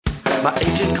My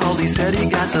agent called, he said he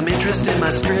got some interest in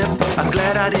my strip. I'm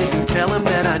glad I didn't tell him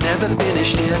that I never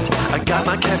finished it. I got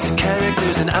my cast of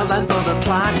characters and outline for the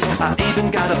plot. I even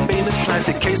got a famous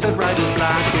classic case of writer's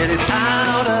block. Get it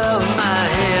out of my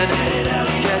head. Get it out.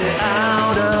 Get it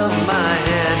out of my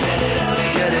head. Get it out.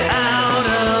 Get it out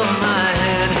of my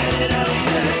head. Get it out.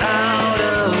 Get it out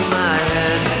of my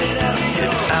head. Get it out. Get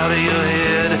it out of your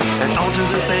head and onto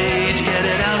the page. Get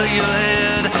it out of your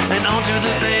head and onto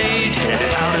the page. Get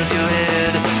it out of your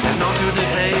head and onto the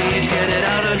page. Get it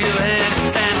out of your head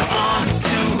and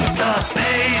onto the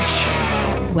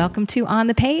page. Welcome to On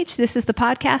the Page. This is the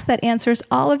podcast that answers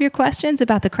all of your questions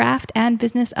about the craft and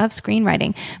business of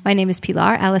screenwriting. My name is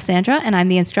Pilar Alessandra, and I'm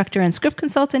the instructor and script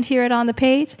consultant here at On the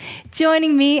Page.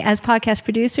 Joining me as podcast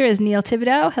producer is Neil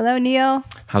Thibodeau. Hello, Neil.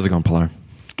 How's it going, Pilar?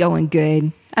 Going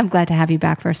good. I'm glad to have you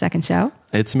back for a second show.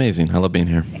 It's amazing. I love being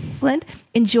here. Excellent.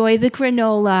 Enjoy the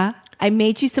granola. I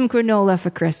made you some granola for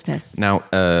Christmas. Now,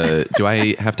 do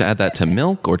I have to add that to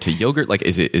milk or to yogurt? Like,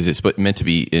 is it meant to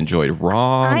be enjoyed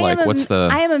raw? I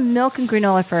am a milk and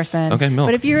granola person. Okay, milk.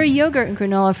 But if you're a yogurt and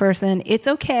granola person, it's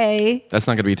okay. That's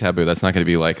not going to be taboo. That's not going to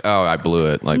be like, oh, I blew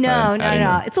it. Like, no.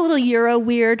 It's a little Euro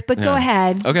weird, but go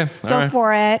ahead. Okay, go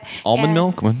for it. Almond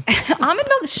milk? Almond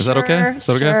milk. Is that okay? Is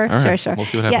that okay? All right. Sure. We'll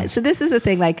see what happens. Yeah. So this is the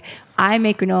thing. Like, I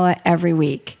make granola every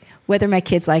week, whether my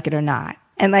kids like it or not.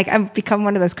 And like, I've become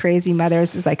one of those crazy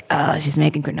mothers who's like, oh, she's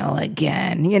making granola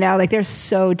again. You know, like they're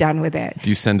so done with it.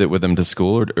 Do you send it with them to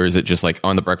school or is it just like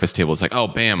on the breakfast table? It's like, oh,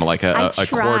 bam, like a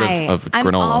quart of granola.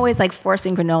 I'm always like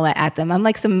forcing granola at them. I'm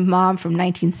like some mom from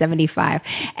 1975.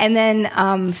 And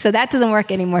then, so that doesn't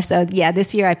work anymore. So yeah,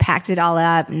 this year I packed it all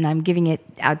up and I'm giving it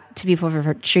out to people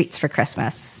for treats for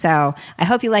Christmas. So I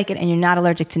hope you like it and you're not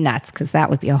allergic to nuts because that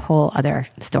would be a whole other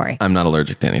story. I'm not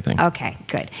allergic to anything. Okay,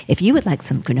 good. If you would like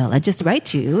some granola, just write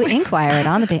to inquire it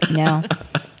on the page. No,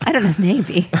 I don't know,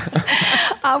 maybe.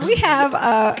 We have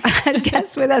a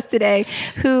guest with us today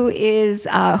who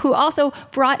also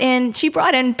brought in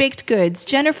baked goods.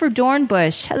 Jennifer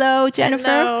Dornbush. Hello, Jennifer.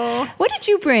 Hello. What did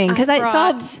you bring? Because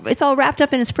it's all wrapped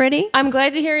up and it's pretty. I'm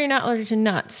glad to hear you're not allergic to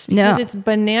nuts. No. Because it's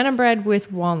banana bread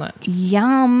with walnuts.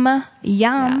 Yum.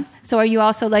 Yes. So are you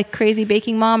also like crazy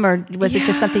baking mom or was it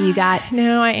just something you got?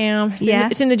 No, I am.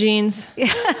 It's in the genes.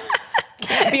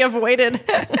 Can't be avoided.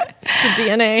 It's the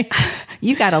DNA.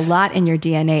 You got a lot in your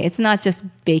DNA. It's not just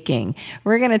baking.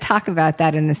 We're going to talk about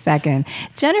that in a second.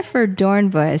 Jennifer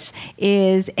Dornbush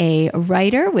is a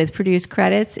writer with produced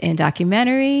credits in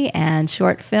documentary and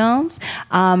short films.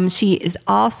 She is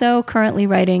also currently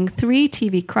writing 3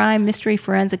 TV crime mystery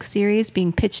forensic series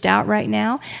being pitched out right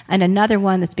now, and another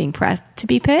one that's being prepped to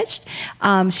be pitched.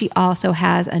 She also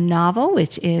has a novel,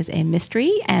 which is a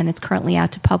mystery, and it's currently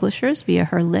out to publishers via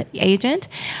her lit agent.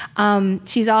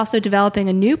 She's also developing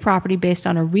a new property based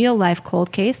on a real-life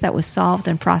cold case that was solved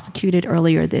and prosecuted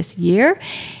earlier this year.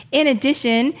 In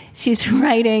addition, she's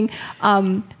writing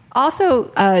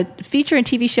also a feature and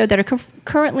TV show that are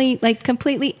currently like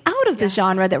completely out of the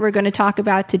genre that we're going to talk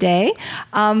about today.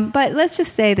 But let's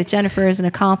just say that Jennifer is an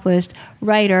accomplished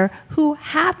writer who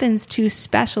happens to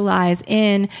specialize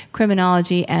in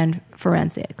criminology and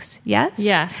forensics. Yes?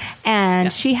 Yes.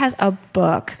 And she has a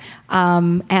book.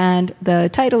 And the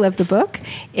title of the book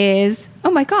is, oh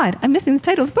my God, I'm missing the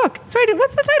title of the book. It's right.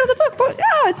 What's the title of the book?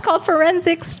 Oh, it's called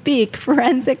Forensic Speak.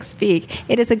 Forensic Speak.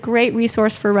 It is a great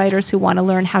resource for writers who want to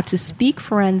learn how to speak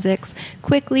forensics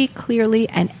quickly, clearly,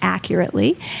 and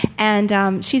accurately.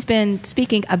 And she's been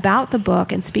speaking about the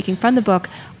book and speaking from the book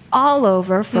all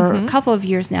over for a couple of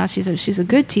years now. She's a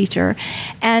good teacher,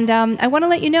 and I want to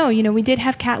let you know. We did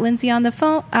have Kat Lindsay on the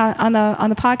phone on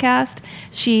the podcast.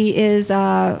 She is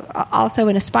also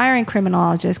an aspiring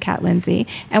criminologist, Kat Lindsay,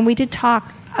 and we did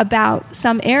talk about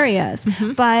some areas.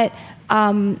 But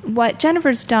what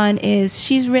Jennifer's done is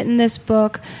she's written this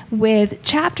book with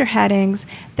chapter headings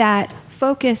that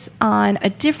focus on a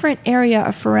different area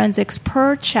of forensics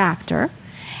per chapter.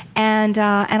 And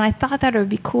I thought that it would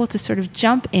be cool to sort of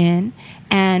jump in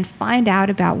and find out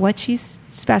about what she's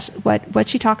what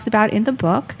she talks about in the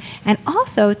book, and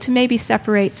also to maybe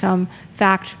separate some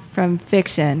fact from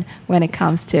fiction when it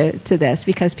comes to this,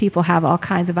 because people have all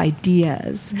kinds of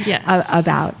ideas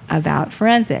about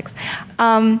forensics.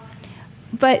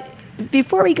 But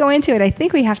before we go into it, I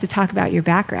think we have to talk about your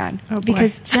background,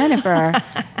 because Jennifer.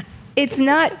 It's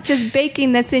not just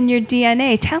baking that's in your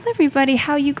DNA. Tell everybody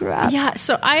how you grew up. Yeah,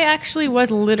 so I actually was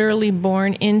literally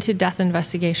born into death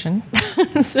investigation.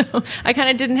 So I kind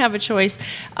of didn't have a choice.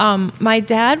 My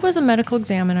dad was a medical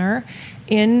examiner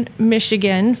in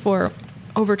Michigan for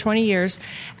over 20 years,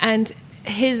 and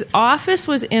his office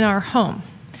was in our home.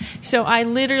 So I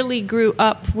literally grew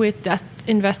up with death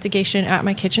investigation at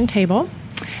my kitchen table.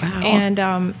 Wow.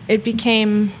 And it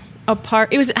became a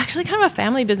part. It was actually kind of a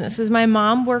family business. As my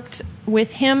mom worked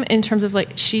with him in terms of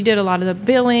like she did a lot of the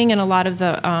billing and a lot of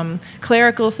the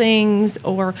clerical things,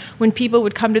 or when people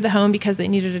would come to the home because they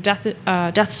needed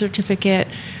a death certificate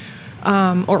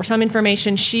or some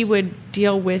information, she would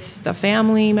deal with the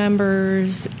family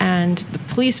members, and the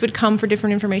police would come for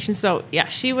different information. So yeah,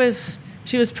 she was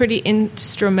pretty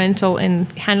instrumental in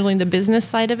handling the business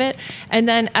side of it. And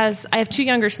then as I have 2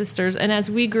 younger sisters, and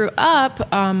as we grew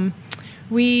up,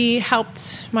 we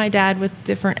helped my dad with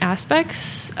different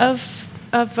aspects of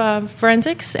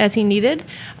forensics as he needed.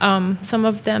 Some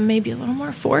of them may be a little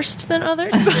more forced than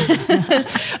others.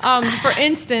 For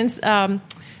instance,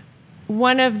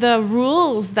 one of the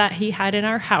rules that he had in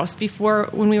our house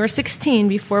when we were 16,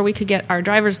 before we could get our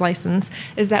driver's license,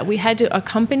 is that we had to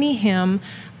accompany him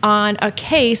on a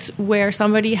case where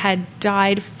somebody had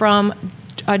died from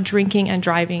a drinking and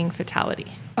driving fatality.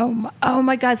 Oh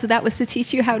my God. So that was to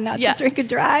teach you how not to drink and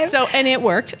drive? So, and it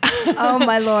worked. Oh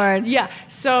my Lord. Yeah.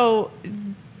 So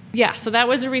that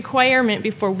was a requirement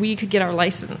before we could get our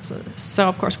license. So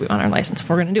of course we want our license if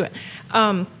we're going to do it.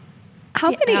 How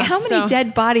many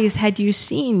dead bodies had you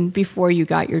seen before you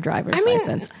got your driver's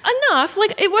license? Enough.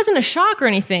 Like, it wasn't a shock or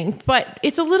anything, but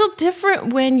it's a little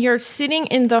different when you're sitting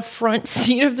in the front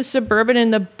seat of the Suburban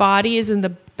and the body is in the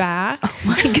back. Oh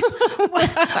my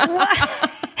God.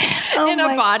 In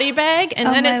a body bag, and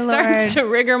then it starts to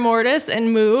rigor mortis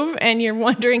and move, and you're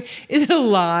wondering, is it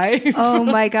alive? Oh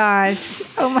my gosh.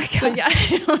 Oh my God. So, yeah.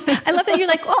 I love that you're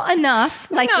like, well,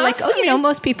 enough. Like,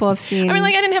 most people have seen. I mean,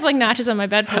 like, I didn't have like notches on my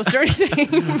bedpost or anything.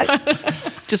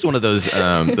 Just one of those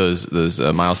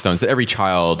milestones that every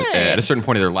child at a certain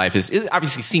point of their life is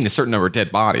obviously seen a certain number of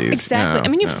dead bodies. Exactly. I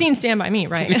mean, you've seen Stand By Me,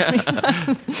 right? Yeah.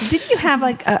 Didn't you have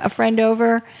like a friend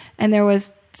over and there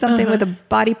was something with a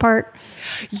body part?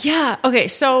 Yeah. Okay.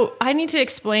 So I need to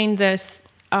explain this,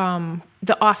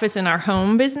 the office in our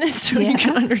home business, so you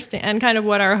can understand kind of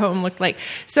what our home looked like.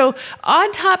 So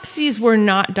autopsies were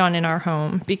not done in our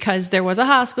home because there was a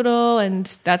hospital, and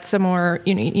that's a more,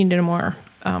 you needed a more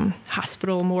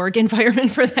hospital morgue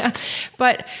environment for that.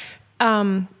 But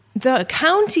the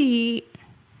county,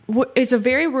 it's a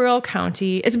very rural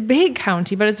county. It's a big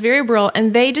county, but it's very rural,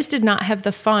 and they just did not have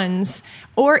the funds,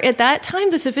 or at that time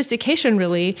the sophistication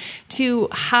really, to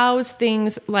house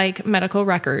things like medical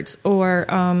records or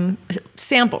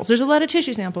samples. There's a lot of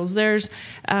tissue samples. There's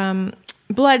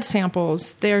blood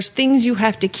samples. There's things you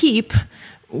have to keep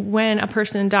when a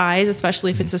person dies,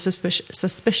 especially if it's a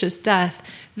suspicious death,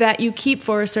 that you keep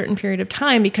for a certain period of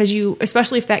time, because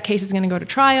especially if that case is going to go to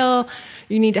trial,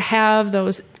 you need to have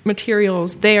those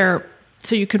materials there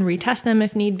so you can retest them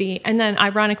if need be. And then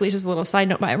ironically, just a little side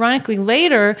note, but ironically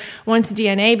later, once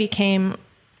DNA became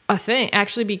a thing,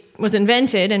 was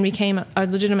invented and became a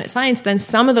legitimate science, then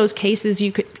some of those cases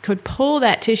you could pull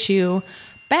that tissue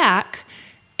back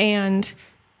and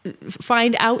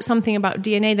find out something about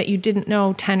DNA that you didn't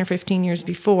know 10 or 15 years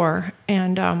before.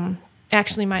 And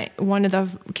actually, one of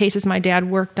the cases my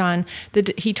dad worked on,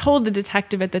 he told the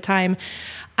detective at the time,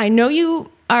 I know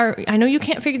you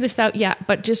can't figure this out yet,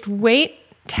 but just wait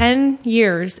 10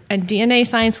 years and DNA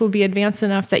science will be advanced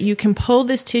enough that you can pull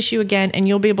this tissue again and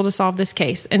you'll be able to solve this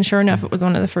case. And sure enough, it was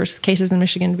one of the first cases in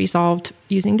Michigan to be solved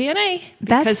using DNA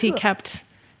because he kept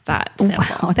that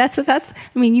sample. Wow, that's. I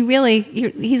mean,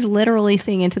 he's literally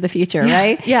seeing into the future,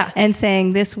 right? Yeah, and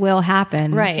saying this will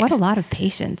happen. Right. What a lot of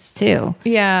patience too.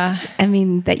 Yeah, I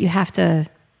mean that you have to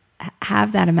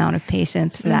have that amount of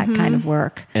patience for that kind of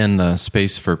work and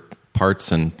space for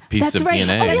parts and pieces of DNA. Oh,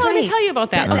 that's right. I tell you about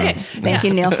that. Okay, thank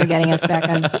you, Neil, for getting us back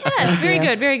on. Yes, very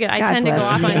good, very good. I tend to go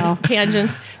off on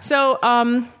tangents.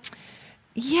 So.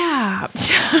 Yeah,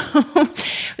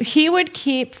 he would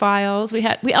keep files. We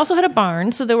also had a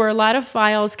barn, so there were a lot of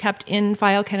files kept in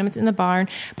file cabinets in the barn.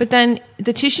 But then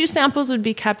the tissue samples would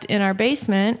be kept in our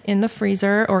basement, in the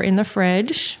freezer or in the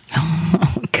fridge.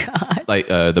 Oh God! Like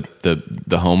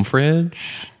the home fridge,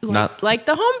 not like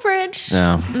the home fridge.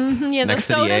 No, yeah, next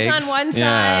the soda's on one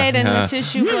side and the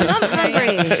tissue. I'm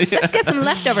hungry. Let's get some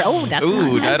leftover. Oh,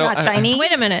 that's not Chinese.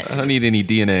 Wait a minute. I don't need any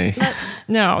DNA.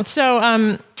 No,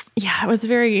 so. Yeah, it was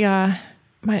very.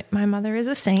 My mother is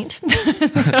a saint,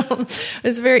 so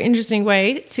it's a very interesting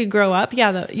way to grow up.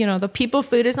 Yeah, the people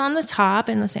food is on the top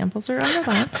and the samples are on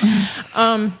the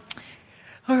bottom.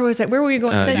 Or was it? Where were you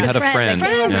going? You had a friend.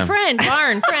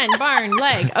 Barn,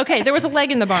 leg. Okay, there was a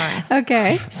leg in the barn.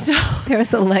 Okay, so there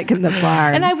was a leg in the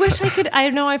barn, and I wish I could. I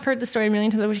know I've heard the story a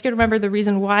million times. I wish I could remember the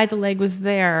reason why the leg was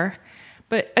there.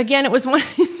 But again, it was one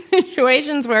of these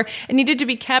situations where it needed to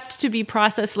be kept to be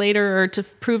processed later or to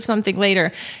prove something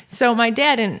later. So my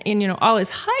dad, in all his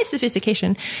high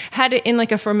sophistication, had it in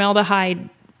like a formaldehyde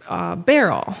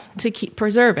barrel to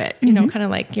preserve it, kind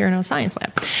of like you're in a science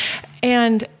lab.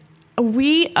 And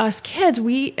us kids,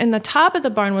 in the top of the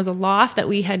barn was a loft that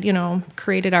we had,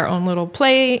 created our own little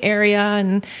play area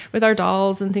and with our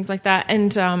dolls and things like that.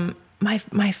 And my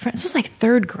friend, this was like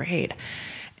third grade,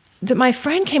 my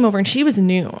friend came over and she was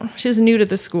new. She was new to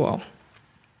the school.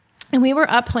 And we were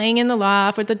up playing in the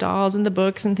loft with the dolls and the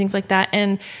books and things like that.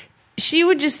 And she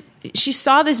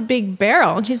saw this big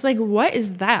barrel and she's like, "What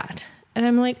is that?" And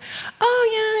I'm like,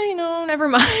 "Oh yeah, never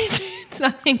mind." It's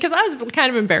nothing. Cause I was kind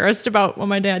of embarrassed about what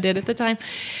my dad did at the time.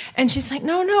 And she's like,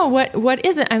 no, what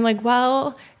is it? I'm like,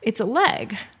 "Well, it's a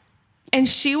leg." And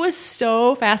she was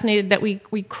so fascinated that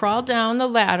we crawled down the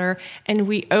ladder and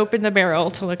we opened the barrel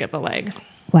to look at the leg.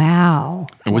 Wow.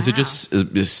 And was it just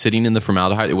sitting in the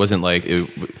formaldehyde? It wasn't like, you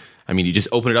just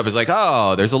open it up. It's like,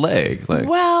 oh, there's a leg. Like,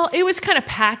 well, it was kind of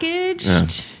packaged. Yeah.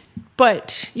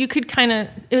 But you could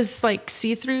it was like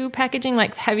see-through packaging,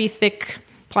 like heavy, thick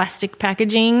plastic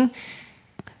packaging.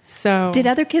 So, did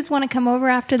other kids want to come over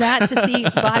after that to see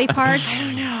body parts? I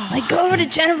don't know. Like, go over to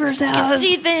Jennifer's house. You can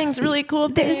see things, really cool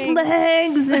things. There's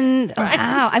legs and right.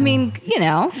 Wow. I mean,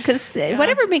 because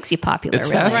whatever makes you popular, it's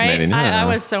really. fascinating. Right? Yeah. I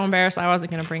was so embarrassed. I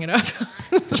wasn't going to bring it up.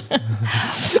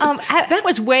 That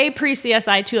was way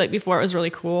pre-CSI too, like before it was really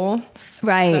cool.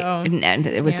 Right. So, and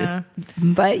it was just,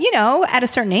 but at a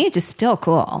certain age, it's still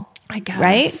cool. I guess.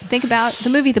 Right? Think about the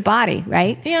movie The Body,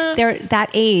 right? Yeah. They're that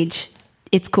age,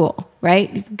 it's cool, right?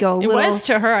 It was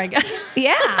to her, I guess.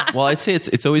 Yeah. Well, I'd say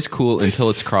it's always cool until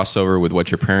it's crossover with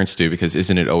what your parents do, because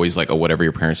isn't it always like, whatever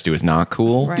your parents do is not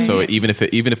cool? Right. So even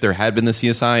if there had been the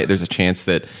CSI, there's a chance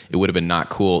that it would have been not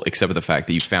cool, except for the fact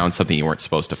that you found something you weren't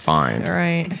supposed to find.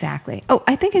 Right. Exactly. Oh,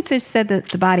 I think it just said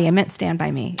The Body. I meant Stand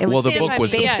By Me. It was the book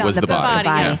was based on the Body.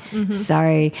 Yeah. Mm-hmm.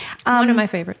 Sorry. One of my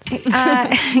favorites. Yeah,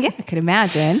 I could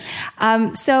imagine.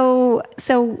 So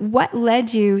what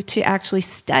led you to actually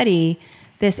study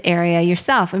this area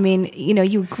yourself? I mean,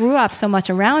 you grew up so much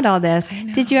around all this.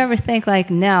 Did you ever think like,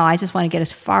 no, I just want to get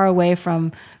as far away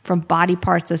from body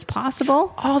parts as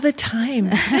possible? All the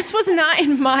time. This was not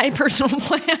in my personal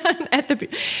plan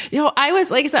I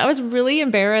was, like I said, I was really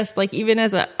embarrassed, like even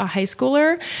as a high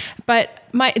schooler, but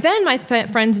my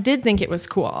friends did think it was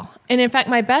cool. And in fact,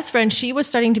 my best friend, she was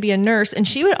studying to be a nurse, and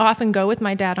she would often go with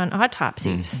my dad on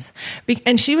autopsies.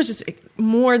 And she was just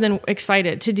more than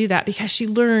excited to do that because she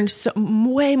learned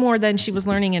way more than she was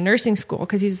learning in nursing school,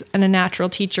 because he's a natural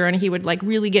teacher and he would like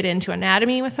really get into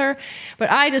anatomy with her. But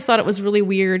I just thought it was really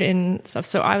weird and stuff.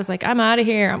 So I was like, I'm out of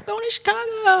here. I'm going to Chicago.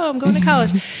 I'm going to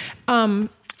college.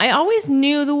 I always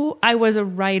knew I was a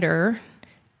writer,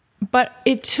 but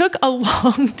it took a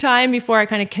long time before I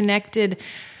kind of connected.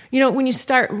 When you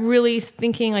start really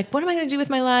thinking like, what am I going to do with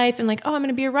my life? And like, oh, I'm going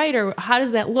to be a writer. How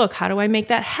does that look? How do I make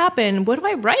that happen? What do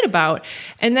I write about?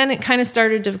 And then it kind of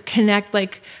started to connect,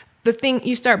 like the thing,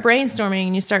 you start brainstorming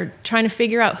and you start trying to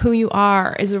figure out who you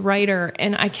are as a writer.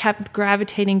 And I kept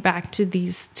gravitating back to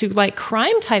like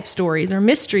crime type stories or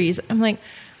mysteries. I'm like,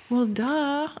 well,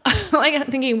 duh. Like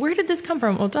I'm thinking, where did this come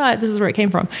from? Well, duh, this is where it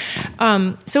came from.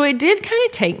 So it did kind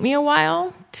of take me a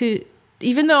while to,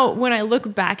 even though when I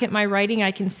look back at my writing, I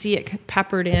can see it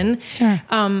peppered in. Sure.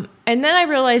 And then I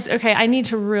realized, okay, I need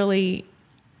to really,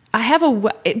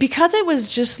 because it was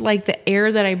just like the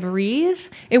air that I breathe.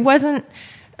 It wasn't,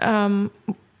 death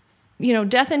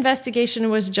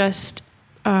investigation was just,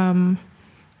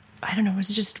 it was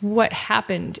just what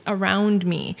happened around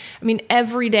me. I mean,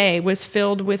 every day was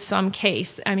filled with some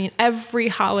case. I mean, every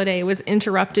holiday was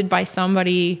interrupted by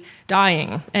somebody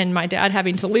dying and my dad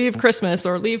having to leave Christmas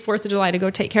or leave 4th of July to go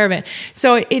take care of it.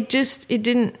 So it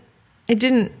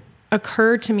didn't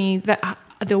occur to me that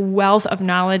the wealth of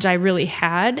knowledge I really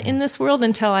had in this world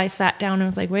until I sat down and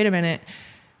was like, wait a minute.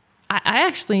 I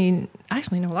actually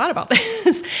know a lot about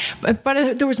this, but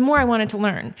there was more I wanted to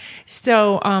learn.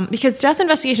 So, because death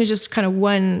investigation is just kind of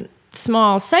one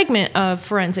small segment of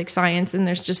forensic science, and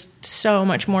there's just so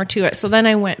much more to it. So then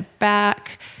I went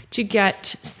back to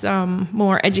get some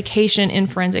more education in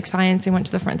forensic science. I went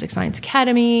to the Forensic Science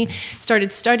Academy,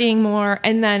 started studying more,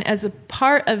 and then as a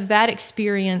part of that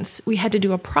experience, we had to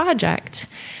do a project,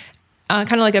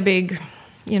 kind of like a big,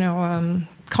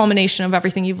 culmination of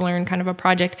everything you've learned, kind of a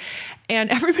project. And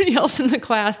everybody else in the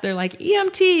class, they're like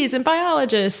EMTs and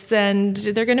biologists, and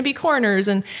they're going to be coroners.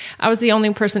 And I was the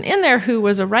only person in there who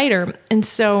was a writer. And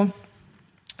so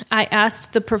I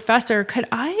asked the professor, could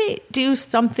I do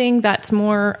something that's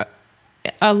more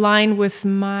aligned with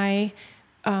my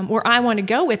where I want to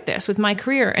go with this, with my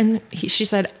career? And she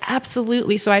said,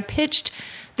 absolutely. So I pitched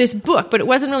this book, but it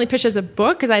wasn't really pitched as a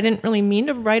book because I didn't really mean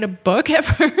to write a book at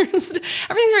first.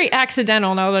 Everything's very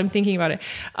accidental now that I'm thinking about it.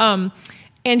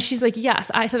 And she's like, yes.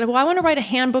 I said, well, I want to write a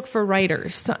handbook for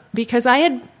writers because I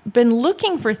had been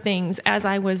looking for things as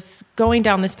I was going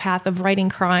down this path of writing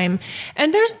crime.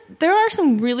 And there are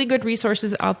some really good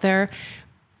resources out there,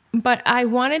 but I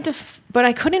wanted to, but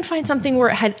I couldn't find something where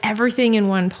it had everything in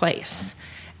one place.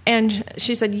 And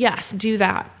she said, yes, do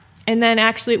that. And then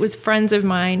actually it was friends of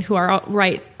mine who are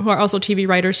also TV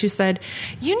writers who said,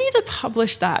 you need to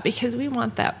publish that because we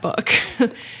want that book.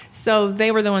 So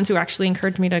they were the ones who actually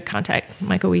encouraged me to contact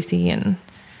Michael Weesey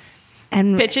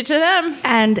and pitch it to them.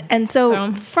 And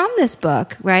so from this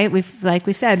book, right,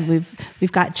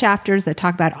 we've got chapters that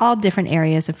talk about all different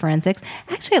areas of forensics.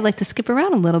 Actually, I'd like to skip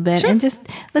around a little bit and just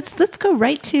let's go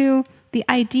right to the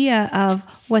idea of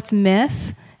what's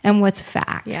myth and what's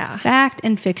fact. Yeah. Fact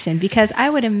and fiction. Because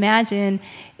I would imagine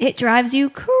it drives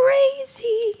you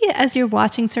crazy as you're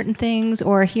watching certain things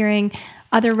or hearing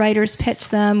other writers pitch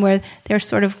them where they're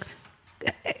sort of,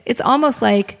 it's almost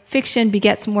like fiction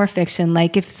begets more fiction.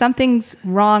 Like if something's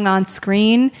wrong on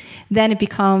screen, then it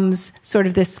becomes sort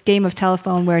of this game of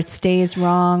telephone where it stays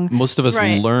wrong. Most of us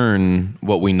learn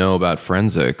what we know about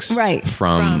forensics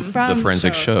from the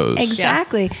forensic shows.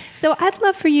 Exactly. Yeah. So I'd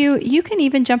love for you can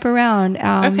even jump around.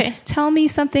 Okay. Tell me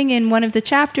something in one of the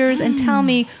chapters and tell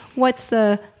me what's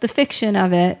the fiction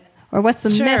of it or what's the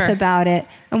myth about it,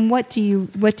 and what do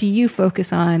you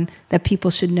focus on that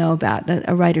people should know about, that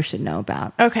a writer should know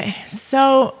about? Okay,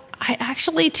 so I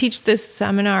actually teach this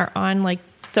seminar on like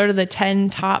sort of the 10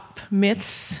 top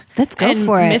myths. Let's go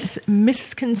for it.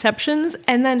 Misconceptions,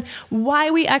 and then why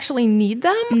we actually need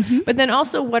them, but then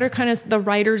also what are kind of the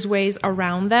writer's ways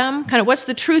around them, kind of what's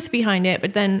the truth behind it,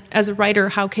 but then as a writer,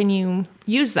 how can you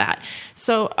use that?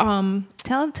 So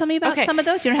tell me about some of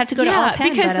those. You don't have to go to all 10,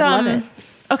 because, but I love it.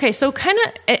 Okay, so kind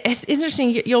of, it's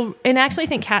interesting. And actually I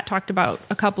think Kat talked about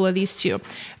a couple of these too.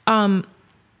 One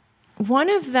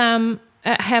of them,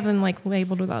 I have them like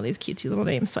labeled with all these cutesy little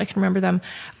names so I can remember them.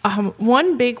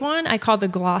 One big one I call the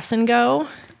gloss and go.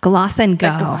 Gloss and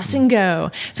go. The gloss and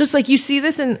go. So it's like you see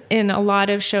this in a lot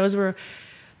of shows where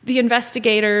the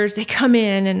investigators, they come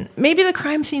in and maybe the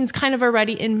crime scene's kind of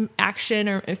already in action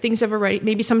or things have already,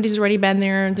 maybe somebody's already been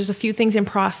there and there's a few things in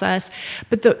process.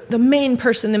 But the main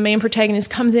person, the main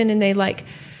protagonist comes in and they like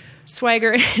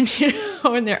swagger in,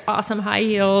 in their awesome high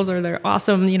heels or their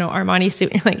awesome, Armani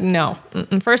suit. And you're like, no.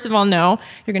 First of all, no,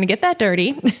 you're going to get that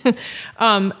dirty.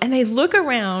 And they look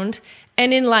around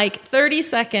and in like 30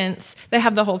 seconds, they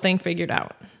have the whole thing figured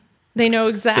out. They know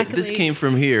exactly. This came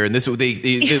from here, and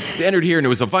they entered here, and it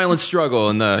was a violent struggle,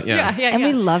 and and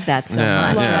we love that so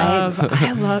much,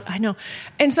 right? I know,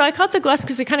 and so I call it the gloss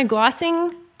because they're kind of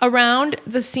glossing around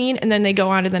the scene, and then they go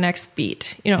on to the next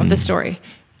beat, of the story.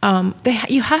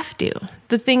 You have to.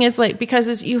 The thing is,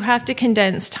 because you have to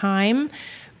condense time,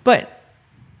 but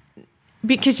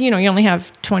because you only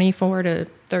have 24 to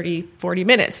 30, 40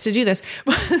 minutes to do this.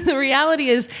 But the reality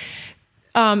is,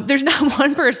 there's not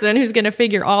one person who's going to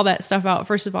figure all that stuff out,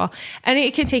 first of all. And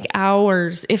it can take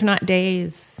hours, if not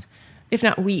days, if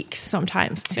not weeks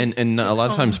sometimes. And a lot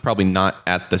of times probably not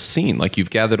at the scene. Like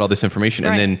you've gathered all this information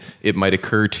and then it might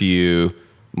occur to you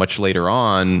much later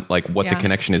on, like what the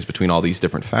connection is between all these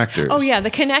different factors. Oh yeah,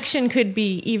 the connection could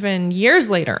be even years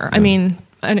later. I mean,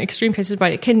 in extreme cases,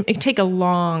 but it can take a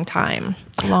long time,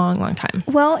 a long, long time.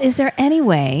 Well, is there any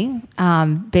way,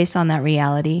 based on that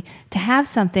reality, to have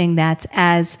something that's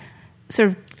as sort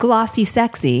of glossy,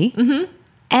 sexy,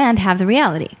 and have the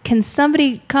reality? Can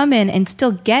somebody come in and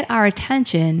still get our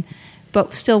attention,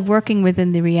 but still working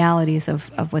within the realities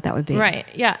of what that would be? Right,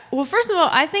 yeah. Well, first of all,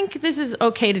 I think this is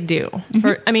okay to do.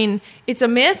 It's a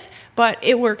myth, but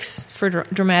it works for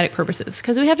dramatic purposes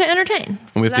because we have to entertain.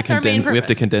 And we have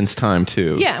to condense time,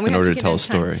 too, in order to tell a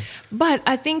story. Time. But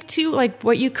I think, too, like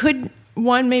what you could,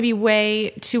 maybe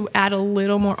way to add a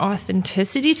little more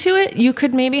authenticity to it, you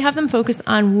could maybe have them focus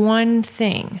on one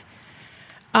thing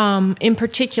in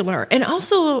particular. And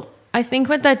also, I think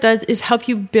what that does is help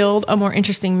you build a more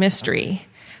interesting mystery.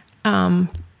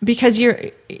 Because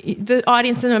the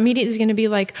audience immediately is going to be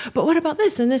like, but what about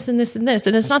this and this and this and this?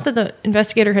 And it's not that the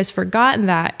investigator has forgotten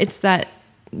that; it's that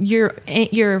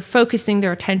you're focusing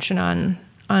their attention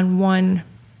on one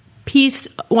piece,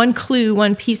 one clue,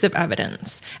 one piece of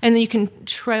evidence, and then you can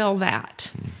trail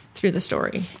that through the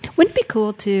story. Wouldn't it be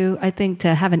cool to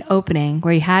have an opening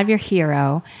where you have your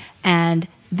hero and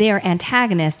their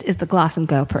antagonist is the gloss and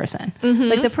go person.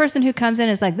 Like the person who comes in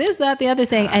is like, this, that, the other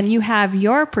thing. And you have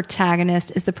your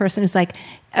protagonist is the person who's like,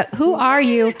 who are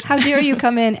you? How dare you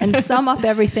come in and sum up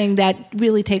everything that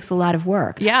really takes a lot of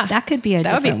work? Yeah. That could be a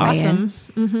different way in.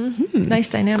 Awesome. Nice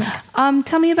dynamic.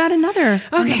 Tell me about another.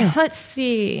 Okay, let's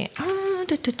see.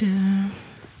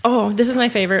 Oh, this is my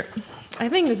favorite. I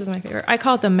think this is my favorite. I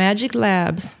call it the Magic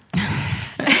Labs.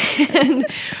 And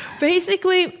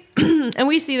basically, and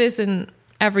we see this in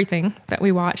everything that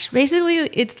we watch. Basically,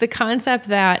 it's the concept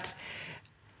that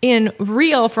in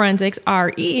real forensics,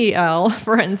 REEL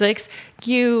forensics,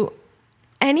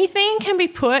 anything can be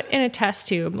put in a test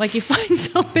tube. Like you find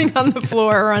something on the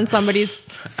floor or on somebody's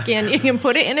skin, you can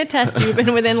put it in a test tube,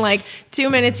 and within like 2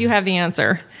 minutes, you have the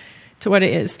answer to what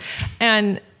it is.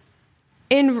 And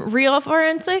in real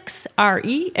forensics,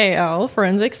 REAL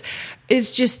forensics, it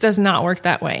just does not work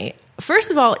that way.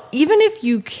 First of all, even if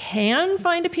you can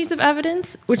find a piece of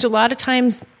evidence, which a lot of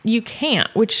times you can't,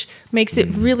 which makes it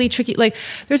really tricky. Like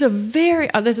there's a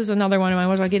this is another one of mine,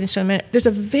 which I'll get into in a minute. There's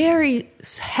a very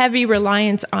heavy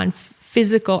reliance on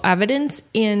physical evidence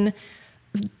in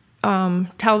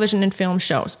television and film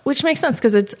shows, which makes sense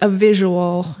because it's a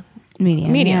visual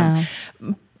medium. Yeah.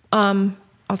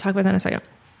 I'll talk about that in a second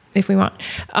if we want.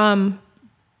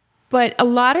 But a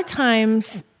lot of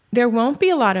times there won't be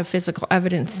a lot of physical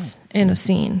evidence in a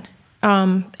scene.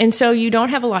 And so you don't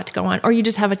have a lot to go on, or you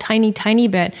just have a tiny, tiny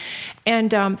bit.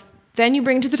 And then you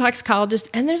bring it to the toxicologist,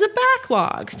 and there's a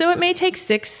backlog. So it may take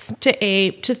 6 to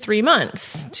 8 to 3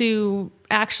 months to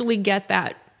actually get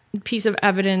that piece of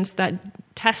evidence that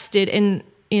tested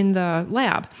in the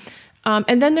lab.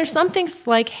 And then there's some things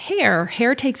like hair.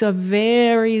 Hair takes a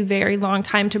very, very long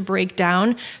time to break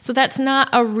down. So that's not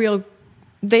a real...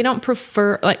 They don't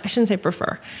prefer, like, I shouldn't say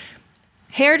prefer.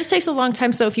 Hair just takes a long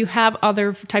time. So if you have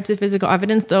other types of physical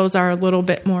evidence, those are a little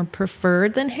bit more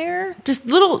preferred than hair. Just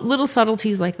little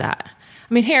subtleties like that.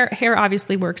 I mean, hair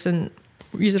obviously works and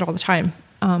we use it all the time.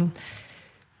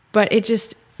 But it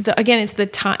just, it's the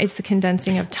time, it's the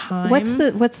condensing of time. What's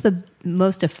the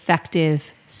most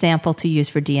effective sample to use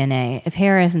for DNA? If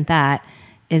hair isn't that,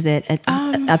 is it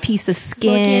a piece of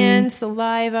skin,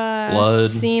 saliva, blood,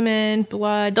 semen,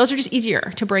 blood? Those are just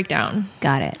easier to break down.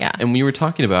 Got it. Yeah. And we were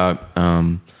talking about,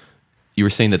 you were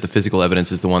saying that the physical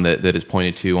evidence is the one that is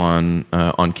pointed to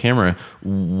on camera.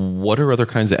 What are other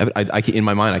kinds of evidence? In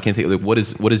my mind, I can't think. Like, what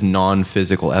is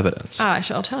non-physical evidence? I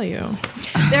shall tell you.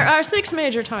 There are 6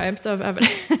 major types of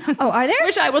evidence. Oh, are there?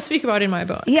 Which I will speak about in my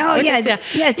book. Yeah.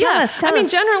 Tell us. I mean,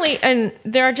 generally, and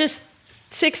there are just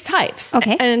 6 types.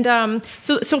 Okay. And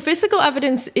so physical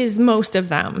evidence is most of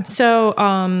them. So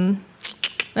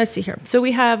let's see here. So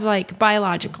we have like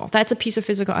biological. That's a piece of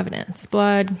physical evidence.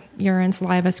 Blood, urine,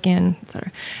 saliva, skin,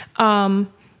 etc.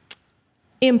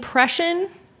 Impression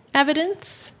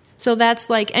evidence. So that's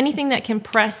like anything that can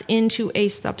press into a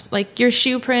substance, like your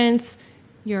shoe prints,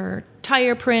 your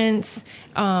tire prints.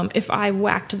 If I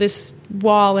whacked this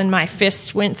wall and my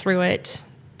fist went through it,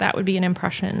 that would be an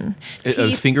impression.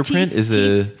 A fingerprint is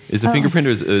a fingerprint, or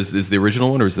is the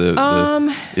original one, or is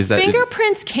is that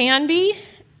fingerprints can be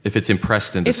if it's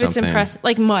impressed into something? If it's impressed,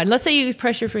 like mud. Let's say you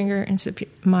press your finger into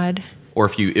mud, or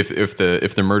if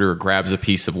the murderer grabs a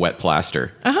piece of wet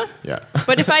plaster. Yeah.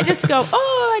 But if I just go,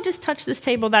 I just touched this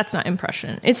table, that's not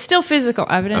impression. It's still physical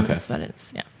evidence, but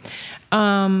it's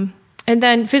and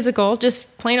then physical,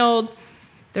 just plain old.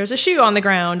 There's a shoe on the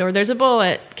ground, or there's a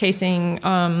bullet casing.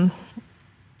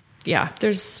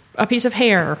 There's a piece of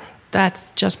hair. That's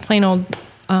just plain old,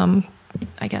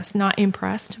 I guess, not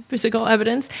impressed physical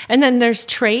evidence. And then there's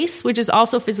trace, which is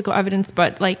also physical evidence,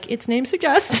 but like its name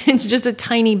suggests, it's just a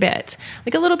tiny bit.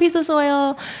 Like a little piece of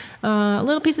soil, a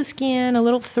little piece of skin, a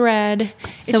little thread.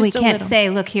 So we can't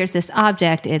say, look, here's this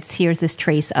object. Here's this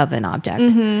trace of an object.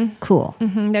 Mm-hmm. Cool.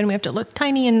 Mm-hmm. Then we have to look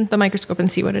tiny in the microscope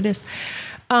and see what it is.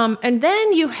 And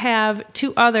then you have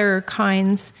 2 other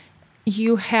kinds.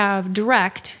 You have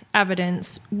direct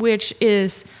evidence, which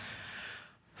is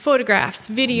photographs,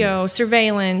 video,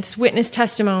 surveillance, witness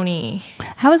testimony.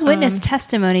 How is witness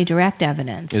testimony direct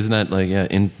evidence? Isn't that like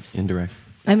indirect?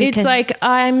 I mean, it's like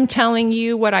I'm telling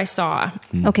you what I saw.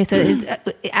 Okay, so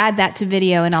add that to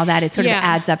video and all that. It sort of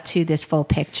adds up to this full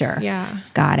picture. Yeah.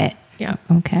 Got it. Yeah.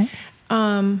 Okay.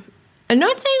 I'm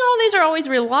not saying all these are always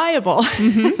reliable,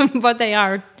 but they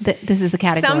are. This is the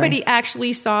category. Somebody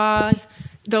actually saw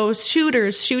those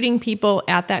shooters shooting people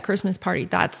at that Christmas party.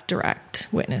 That's direct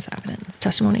witness evidence,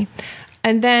 testimony.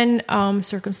 And then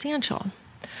circumstantial,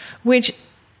 which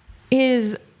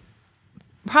is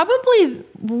probably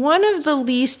one of the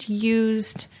least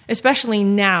used, especially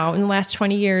now in the last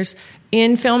 20 years,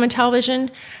 in film and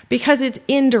television, because it's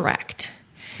indirect.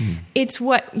 It's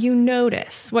what you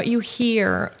notice, what you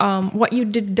hear, what you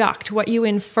deduct, what you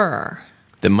infer.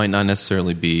 That might not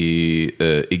necessarily be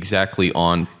exactly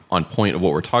on point of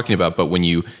what we're talking about, but when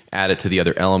you add it to the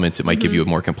other elements, it might give you a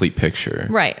more complete picture.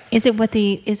 Right. Is it what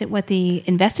the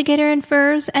investigator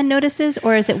infers and notices,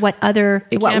 or is it what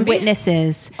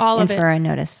witnesses infer and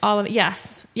notice? All of it.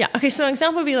 Yes. Yeah. Okay. So an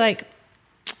example would be like,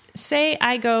 say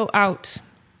I go out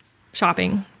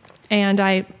shopping and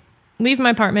I leave my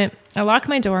apartment, I lock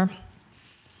my door,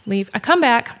 leave, I come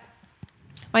back.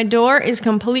 My door is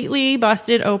completely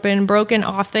busted open, broken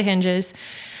off the hinges.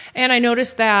 And I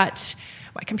notice that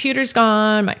my computer's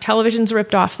gone, my television's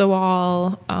ripped off the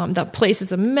wall, the place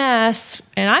is a mess,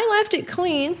 and I left it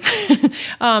clean.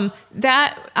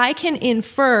 That I can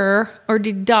infer or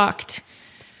deduct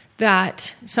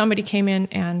that somebody came in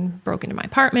and broke into my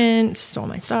apartment, stole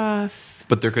my stuff.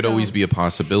 But there could always be a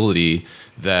possibility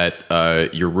that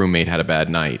your roommate had a bad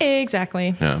night.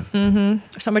 Exactly. Yeah.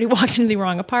 Somebody walked into the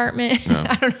wrong apartment.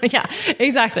 I don't know. Yeah,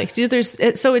 exactly.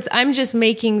 I'm just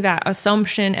making that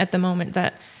assumption at the moment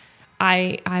that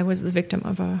I was the victim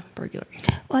of a burglary.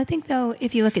 Well, I think though,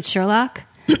 if you look at Sherlock,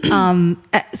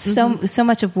 so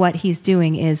much of what he's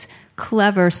doing is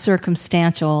clever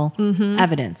circumstantial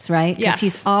evidence, right? Because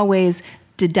he's always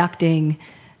deducting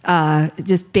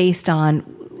just based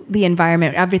on the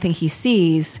environment, everything he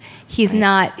sees. He's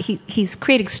he's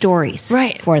creating stories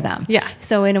for them. Yeah.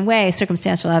 So in a way,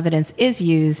 circumstantial evidence is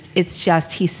used. It's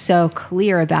just he's so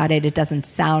clear about it. It doesn't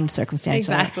sound circumstantial.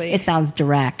 Exactly. It sounds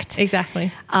direct.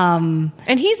 Exactly. And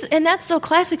that's so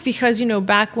classic because,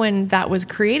 back when that was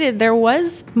created, there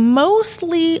was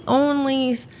mostly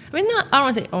only, I don't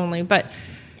want to say only, but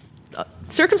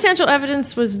circumstantial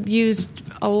evidence was used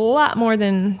a lot more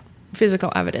than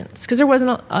physical evidence, because there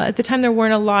wasn't at the time there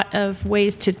weren't a lot of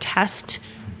ways to test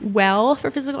well for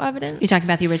physical evidence. You're talking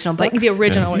about the original books? Like the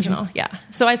original, yeah.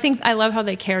 So I love how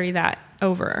they carry that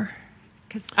over,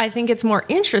 because I think it's more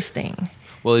interesting.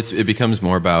 Well, it becomes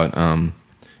more about,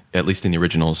 at least in the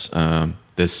originals,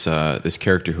 this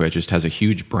character who just has a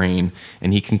huge brain,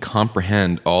 and he can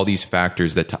comprehend all these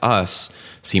factors that to us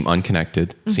seem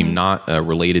unconnected, seem not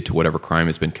related to whatever crime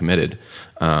has been committed,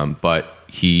 but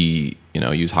he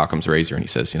use Occam's razor, and he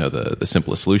says, the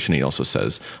simplest solution. He also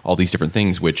says all these different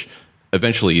things, which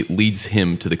eventually leads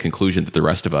him to the conclusion that the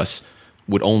rest of us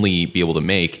would only be able to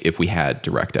make if we had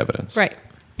direct evidence. Right.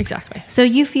 Exactly. So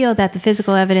you feel that the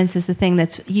physical evidence is the thing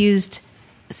that's used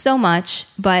so much,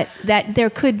 but that there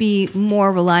could be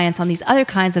more reliance on these other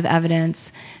kinds of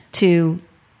evidence to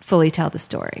fully tell the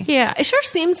story. Yeah, it sure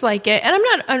seems like it, and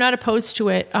I'm not opposed to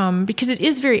it because it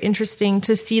is very interesting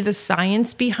to see the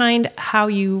science behind how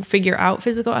you figure out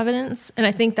physical evidence, and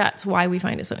I think that's why we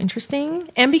find it so interesting,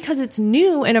 and because it's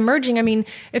new and emerging. I mean,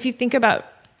 if you think about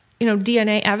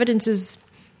DNA evidence is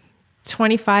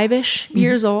 25-ish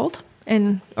years old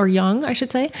or young, I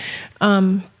should say.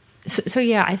 So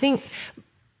yeah, I think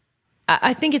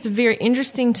it's very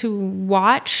interesting to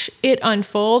watch it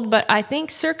unfold, but I think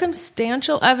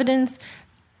circumstantial evidence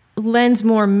lends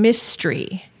more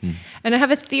mystery. And I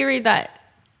have a theory that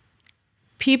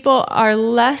people are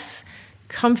less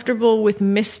comfortable with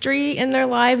mystery in their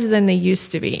lives than they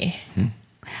used to be.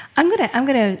 I'm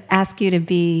gonna ask you to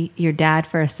be your dad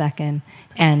for a second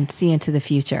and see into the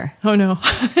future. Oh no.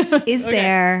 Is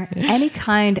there any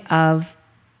kind of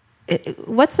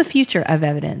what's the future of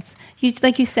evidence?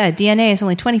 Like you said, DNA is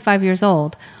only 25 years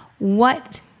old.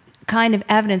 What kind of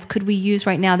evidence could we use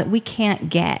right now that we can't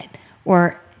get?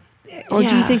 Or do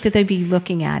you think that they'd be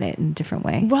looking at it in a different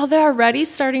way? Well, they're already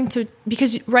starting to,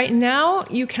 because right now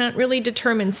you can't really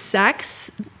determine sex,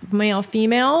 male,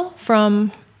 female,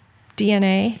 from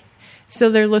DNA. So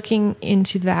they're looking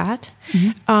into that.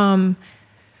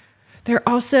 They're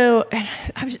also,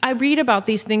 I read about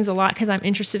these things a lot because I'm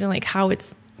interested in like how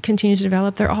it's continue to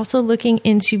develop. They're also looking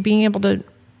into being able to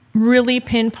really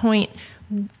pinpoint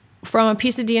from a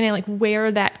piece of DNA, like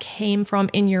where that came from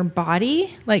in your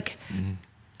body, like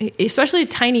especially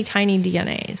tiny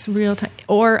DNAs, real tiny.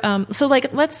 Or so,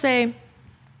 like let's say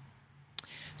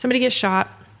somebody gets shot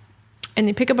and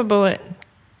they pick up a bullet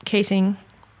casing,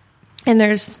 and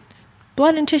there's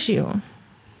blood and tissue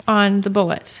on the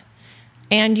bullet,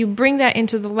 and you bring that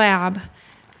into the lab.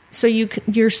 So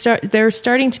they're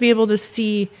starting to be able to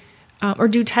see or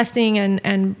do testing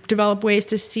and develop ways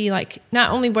to see like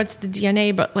not only what's the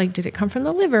DNA, but like did it come from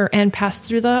the liver and pass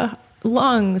through the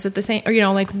lungs at the same, or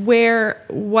like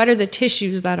what are the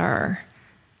tissues that are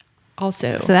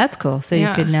also. So that's cool. So you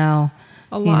could know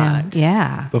a lot.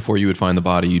 Yeah. Before you would find the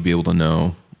body, you'd be able to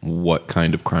know what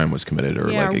kind of crime was committed,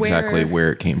 or like exactly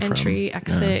where it came from. Entry,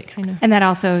 exit, kind of. And that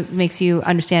also makes you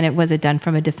understand it. Was it done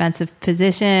from a defensive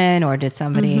position, or did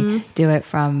somebody do it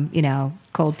from,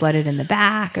 cold-blooded in the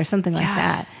back or something like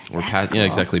that? Or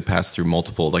pass through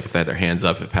multiple, like if they had their hands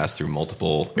up, it passed through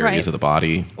multiple areas of the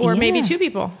body. Or maybe 2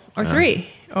 people, or 3,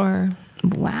 or...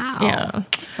 Wow. Yeah.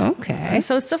 Okay.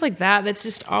 So stuff like that, that's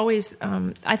just always,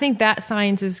 I think that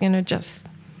science is going to just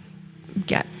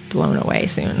get blown away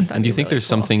soon. And do you think there's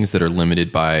some things that are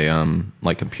limited by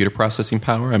like computer processing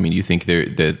power? I mean, do you think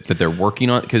that they're working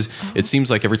on, because it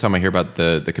seems like every time I hear about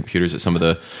the computers that some of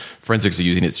the forensics are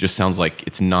using, it just sounds like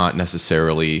it's not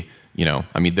necessarily,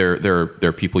 I mean, there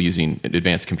are people using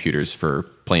advanced computers for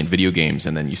playing video games,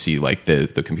 and then you see like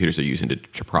the computers are using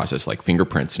to process like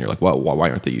fingerprints, and you're like, well, why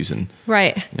aren't they using?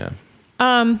 Right. Yeah.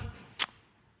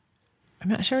 I'm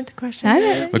not sure what the question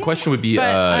is. The question would be,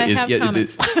 yeah, exactly.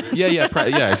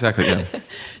 Yeah.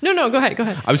 No, go ahead.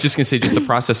 I was just going to say, just the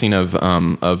processing of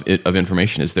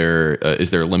information. Is there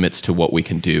limits to what we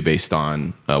can do based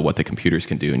on what the computers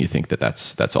can do? And you think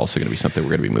that's also going to be something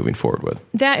we're going to be moving forward with?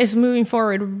 That is moving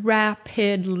forward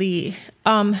rapidly.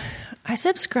 I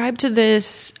subscribe to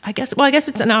this. I guess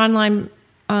it's an online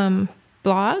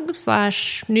blog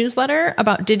 / newsletter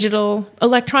about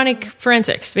electronic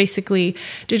forensics, basically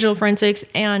digital forensics.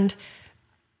 And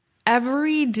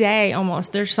every day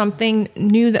almost there's something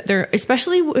new that they're,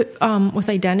 especially with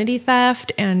identity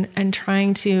theft and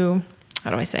trying to,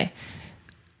 how do I say?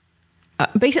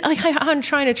 Basically, I'm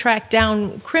trying to track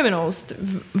down criminals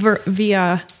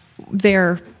via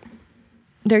their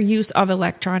use of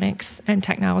electronics and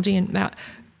technology, and that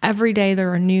every day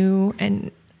there are new and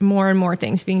more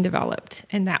things being developed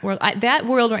in that world. That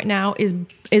world right now is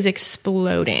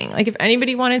exploding. Like if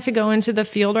anybody wanted to go into the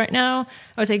field right now,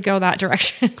 I would say go that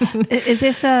direction. Is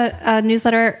this a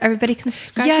newsletter everybody can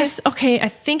subscribe to? Yes. Okay. I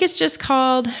think it's just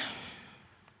called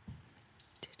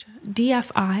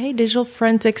DFI, Digital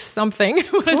Forensics something. I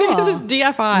think it's just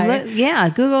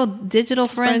DFI. Google Digital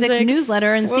Forensics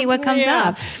Newsletter and see what comes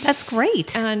up. That's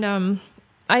great. And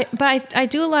I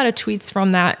do a lot of tweets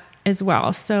from that as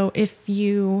well. So if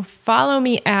you follow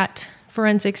me at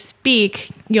Forensic Speak,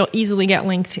 you'll easily get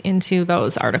linked into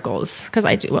those articles, because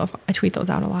I tweet those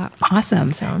out a lot.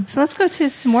 Awesome. So let's go to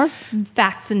some more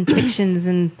facts and fictions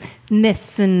and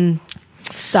myths and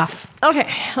stuff.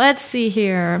 Okay, let's see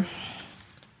here.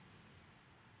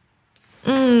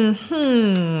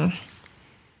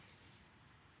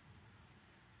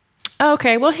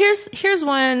 Okay, well here's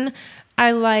one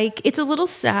I like. It's a little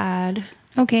sad.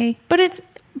 Okay. But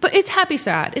it's happy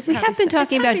sad. We have been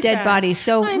talking about dead bodies,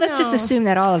 so let's just assume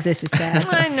that all of this is sad.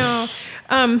 I know.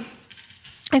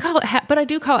 I call it, but I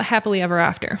do call it happily ever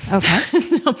after.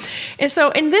 Okay.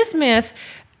 So in this myth,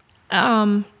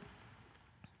 when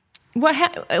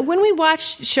we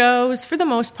watch shows, for the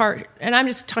most part, and I'm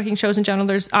just talking shows in general,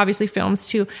 there's obviously films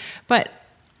too, but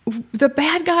the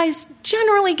bad guys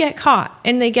generally get caught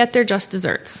and they get their just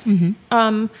desserts.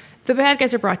 Mm-hmm. The bad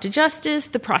guys are brought to justice.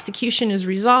 The prosecution is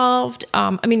resolved.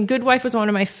 Good Wife was one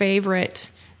of my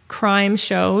favorite crime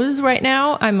shows right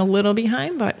now. I'm a little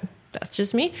behind, but that's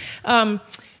just me.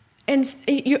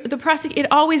 It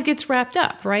always gets wrapped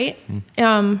up, right?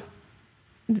 Mm.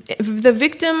 The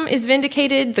victim is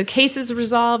vindicated. The case is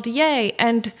resolved. Yay.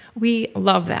 And we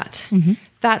love that. Mm-hmm.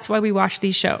 That's why we watch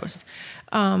these shows.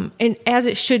 And as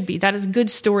it should be. That is good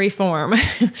story form.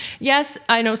 Yes,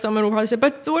 I know someone will probably say,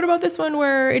 but what about this one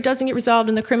where it doesn't get resolved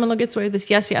and the criminal gets away with this?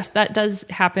 Yes, that does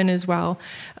happen as well.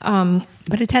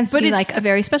 But it tends to be like a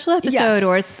very special episode,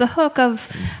 or it's the hook of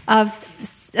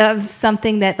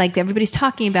something that like everybody's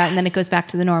talking about, and then it goes back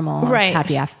to the normal, right?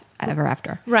 Happy ever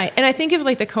after. Right. And I think of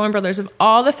like the Coen brothers, of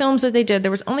all the films that they did,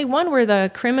 there was only one where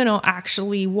the criminal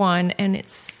actually won, and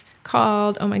it's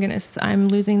called, oh my goodness, I'm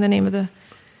losing the name of the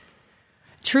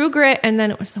True Grit, and then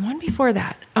it was the one before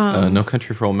that. No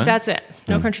Country for Old Men? That's it.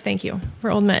 No Country, thank you, for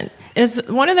Old Men. It's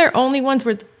one of their only ones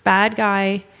where the bad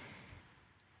guy,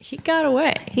 he got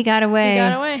away.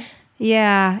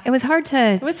 Yeah. It was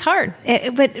hard.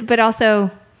 But also,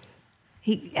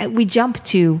 we jump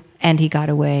to, and he got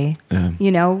away.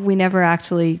 Yeah. We never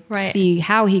actually see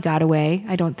how he got away,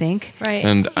 I don't think. Right.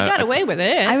 And he got away with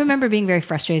it. I remember being very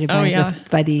frustrated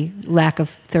by the lack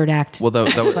of third act. Well,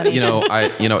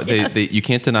 you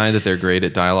can't deny that they're great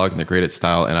at dialogue and they're great at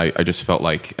style. And I just felt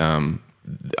like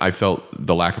I felt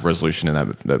the lack of resolution in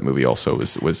that movie also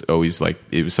was always like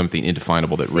it was something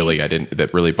indefinable that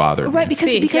really bothered me. Right,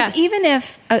 because yes. even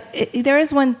if there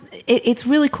is one, it's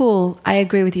really cool. I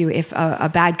agree with you if a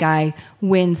bad guy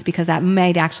wins, because that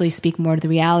might actually speak more to the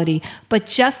reality. But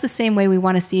just the same way we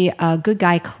want to see a good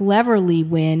guy cleverly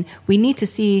win, we need to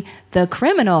see the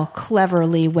criminal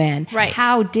cleverly win. Right.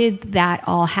 How did that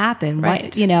all happen?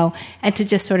 Right. What, and to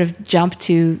just sort of jump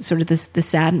to sort of the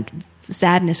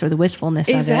sadness or the wistfulness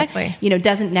exactly. of it,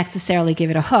 doesn't necessarily give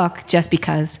it a hook just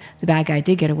because the bad guy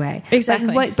did get away.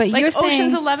 Exactly. But like you're saying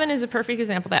Ocean's 11 is a perfect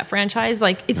example of that franchise.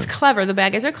 Like, it's clever. The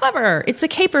bad guys are clever. It's a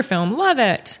caper film. Love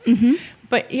it. Mm-hmm.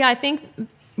 But yeah, I think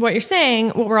what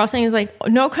we're all saying is like,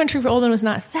 No Country for Old Men was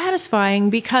not satisfying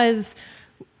because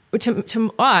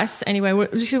to us anyway,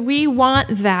 we want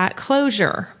that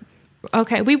closure.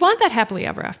 Okay, we want that happily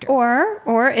ever after.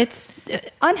 Or it's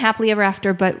unhappily ever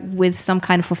after, but with some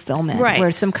kind of fulfillment. Right.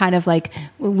 Where some kind of like,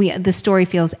 the story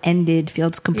feels ended,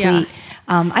 feels complete. Yes.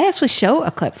 I actually show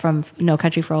a clip from No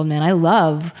Country for Old Men. I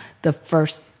love the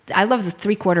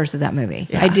 3/4 of that movie.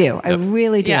 Yeah. I do. I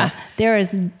really do. Yeah. There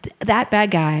is, that bad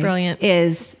guy Brilliant.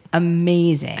 is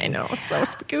amazing. I know, so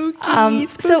spooky. So-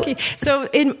 Spooky.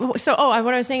 What I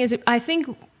was saying is, I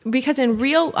think because in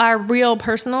our real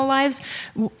personal lives,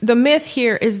 the myth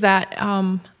here is that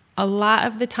a lot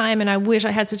of the time, and I wish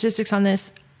I had statistics on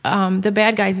this, the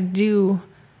bad guys do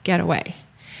get away.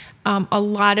 A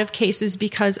lot of cases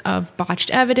because of botched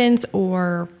evidence,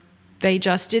 or they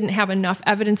just didn't have enough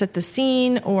evidence at the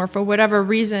scene, or for whatever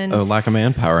reason. Lack of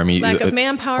manpower. I mean, Lack of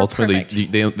manpower, ultimately,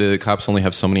 perfect. the cops only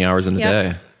have so many hours in the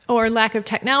day. Or lack of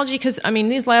technology, because, I mean,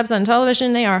 these labs on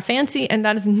television, they are fancy, and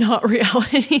that is not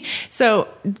reality. So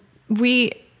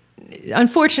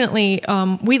unfortunately,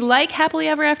 we like happily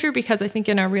ever after, because I think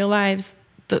in our real lives,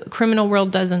 the criminal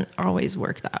world doesn't always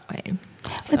work that way.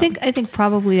 So. I think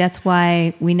probably that's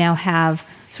why we now have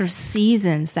sort of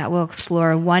seasons that will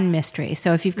explore one mystery.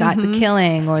 So if you've got The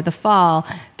Killing or The Fall,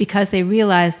 because they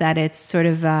realize that it's sort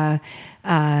of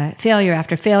failure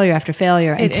after failure after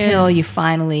failure until you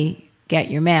finally get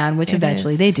your man, which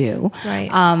eventually they do.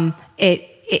 Right.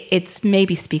 It's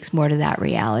maybe speaks more to that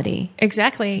reality.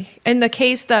 Exactly. And the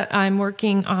case that I'm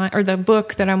working on, or the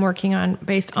book that I'm working on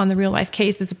based on the real life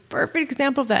case, is a perfect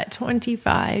example of that.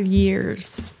 25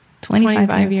 years.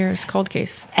 25 years, cold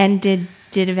case. And did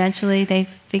eventually they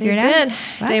figure it out? They did.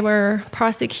 Wow. They were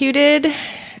prosecuted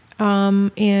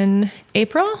in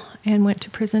April and went to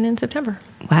prison in September.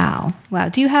 Wow.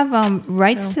 Do you have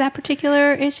rights to that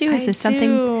particular issue? Is this something?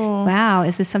 do. Wow.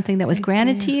 Is this something that was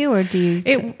granted to you, or do you?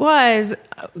 It was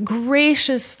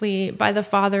graciously by the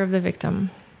father of the victim.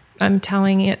 I'm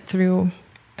telling it through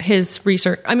his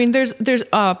research. I mean, there's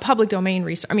public domain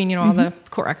research. I mean, all the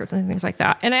court records and things like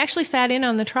that. And I actually sat in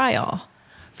on the trial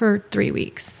for 3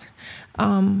 weeks.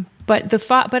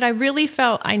 But I really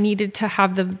felt I needed to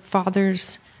have the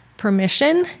father's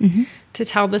permission to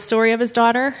tell the story of his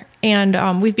daughter,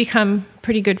 and we've become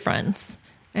pretty good friends.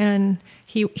 And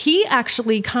he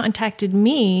actually contacted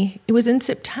me. It was in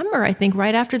September, I think,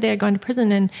 right after they had gone to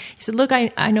prison, and he said, "Look,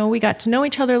 I know we got to know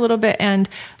each other a little bit, and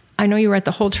I know you were at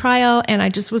the whole trial, and I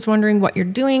just was wondering what you're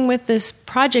doing with this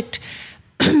project."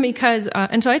 Because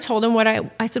and so I told him what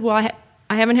I said. Well,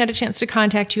 I haven't had a chance to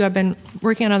contact you. I've been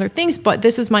working on other things, but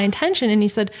this is my intention. And he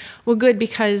said, "Well, good,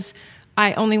 because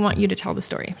I only want you to tell the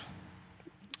story.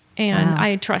 And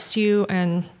I trust you."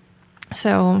 And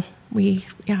so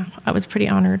I was pretty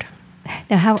honored.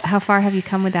 Now, how far have you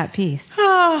come with that piece?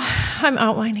 Oh, I'm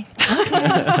outlining.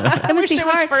 It must be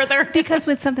hard further. because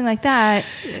with something like that,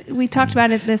 we talked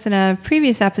about this in a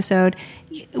previous episode.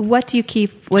 What do you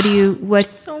keep? So much.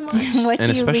 What do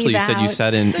And especially you said you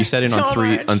sat in so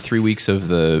on 3 weeks of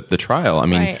the trial. I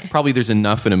mean, probably there's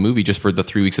enough in a movie just for the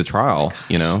 3 weeks of trial.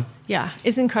 Yeah,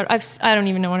 it's incredible. I don't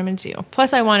even know what I'm going to do.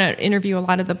 Plus, I want to interview a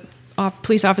lot of the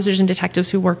police officers and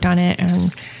detectives who worked on it,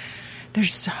 and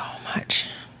there's so much.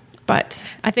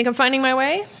 But I think I'm finding my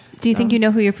way. Do you think you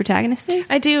know who your protagonist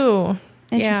is? I do.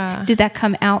 Interesting. Yeah. Did that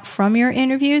come out from your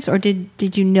interviews, or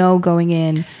did you know going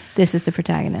in this is the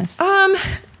protagonist? I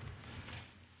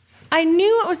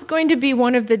knew it was going to be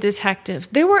one of the detectives.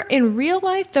 In real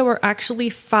life, there were actually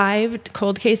 5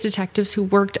 cold case detectives who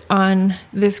worked on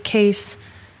this case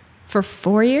for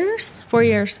 4 years. 4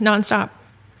 years, nonstop.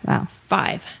 Wow.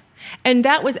 5. And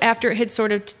that was after it had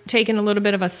sort of taken a little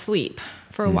bit of a sleep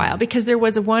for a while, because there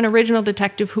was one original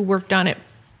detective who worked on it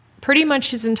pretty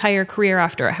much his entire career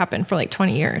after it happened for like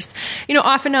 20 years,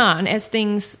 off and on as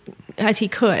he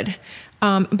could.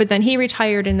 But then he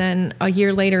retired, and then a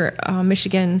year later,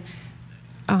 Michigan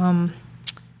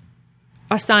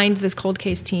assigned this cold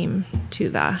case team to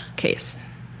the case.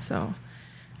 So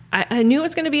I knew it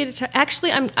was going to be a detective.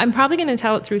 Actually, I'm probably going to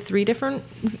tell it through 3 different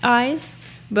eyes,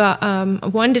 but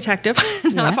one detective,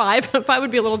 not 5. 5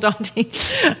 would be a little daunting.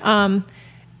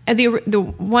 And the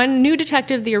one new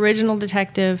detective, the original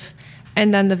detective,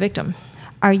 and then the victim.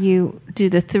 Do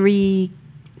the 3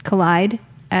 collide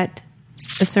at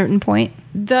a certain point?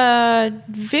 The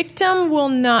victim will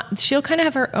not. She'll kind of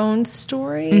have her own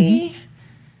story,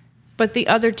 but the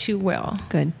other 2 will.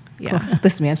 Good. Yeah. Cool.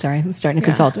 Listen to me. I'm sorry. I'm starting to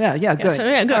consult. Yeah, good. So,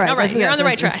 good. All right. You're on the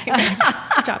right track. Okay.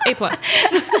 Good job. A+.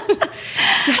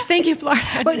 Yes, thank you,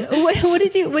 Florida.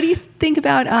 What do you think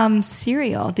about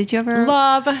Serial? Did you ever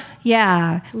love?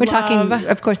 Yeah, we're talking.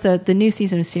 Of course, the new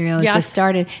season of Serial has just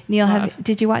started. Neil,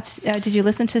 did you watch? Did you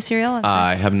listen to Serial?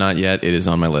 I have not yet. It is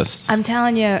on my list. I'm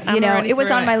telling you, it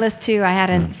was on my list too. I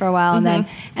hadn't for a while,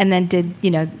 and then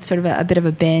did sort of a bit of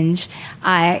a binge.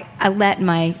 I let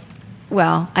my.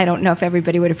 Well, I don't know if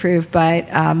everybody would approve, but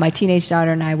my teenage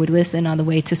daughter and I would listen on the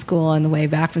way to school and the way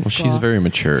back from school. She's very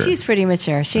mature. She's pretty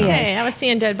mature. She is. Hey, I was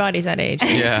seeing dead bodies that age.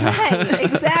 Yeah. Right,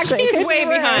 exactly. She's way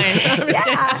behind.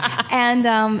 Yeah.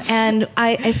 And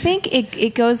I think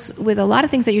it goes with a lot of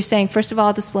things that you're saying. First of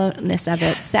all, the slowness of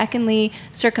it. Secondly,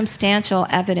 circumstantial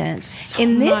evidence.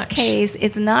 In this case,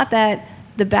 it's not that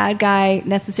the bad guy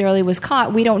necessarily was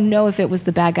caught. We don't know if it was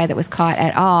the bad guy that was caught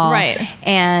at all. Right.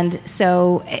 And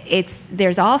so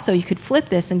there's also, you could flip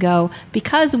this and go,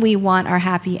 because we want our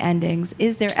happy endings,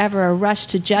 is there ever a rush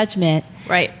to judgment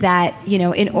that,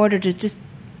 in order to just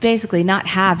basically not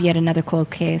have yet another cold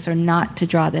case or not to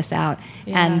draw this out?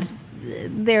 Yeah. And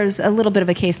there's a little bit of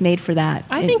a case made for that.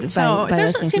 I think so. By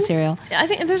listening to Serial. I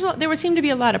think there would seem to be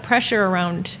a lot of pressure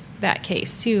around that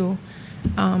case too.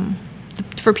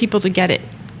 For people to get it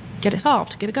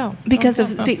solved, get it go.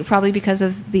 Probably because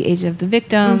of the age of the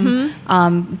victim,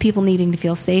 people needing to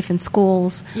feel safe in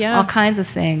schools, all kinds of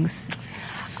things.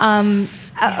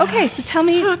 Okay, so tell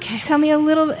me a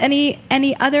little.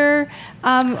 Any other?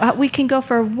 We can go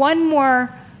for one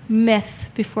more myth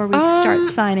before we start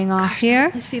signing off here.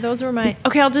 Let's see, those were my...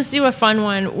 Okay, I'll just do a fun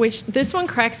one, which this one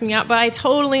cracks me up, but I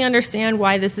totally understand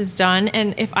why this is done,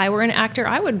 and if I were an actor,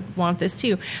 I would want this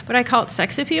too, but I call it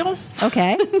sex appeal.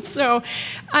 Okay. So,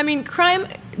 I mean, in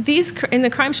the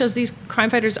crime shows, these crime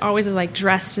fighters always are like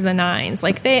dressed to the nines,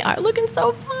 like they are looking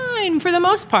so fine for the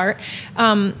most part,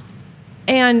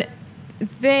 and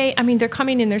they're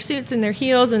coming in their suits and their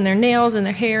heels and their nails and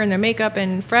their hair and their makeup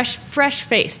and fresh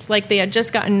faced, like they had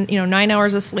just gotten 9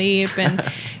 hours of sleep and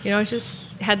just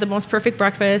had the most perfect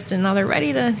breakfast, and now they're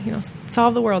ready to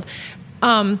solve the world.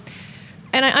 And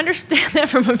I understand that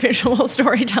from a visual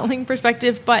storytelling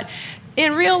perspective, but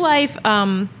in real life,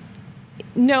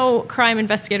 no crime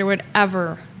investigator would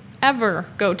ever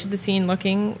go to the scene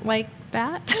looking like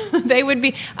that. They would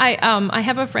be. I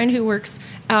have a friend who works.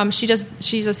 She's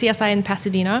a CSI in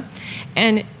Pasadena,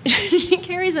 and she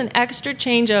carries an extra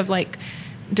change of like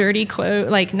dirty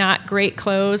clothes, like not great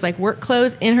clothes, like work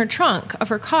clothes in her trunk of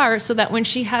her car, so that when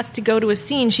she has to go to a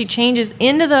scene, she changes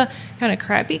into the kind of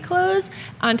crappy clothes.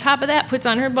 On top of that, puts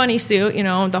on her bunny suit.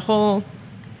 The whole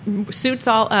suit's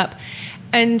all up,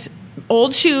 and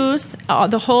old shoes,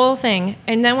 the whole thing.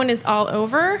 And then when it's all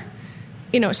over,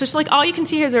 so it's like all you can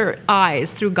see is her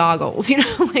eyes through goggles,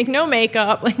 like no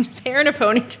makeup, like just hair in a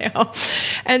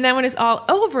ponytail. And then when it's all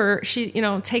over, she,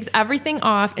 takes everything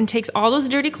off and takes all those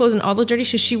dirty clothes and all those dirty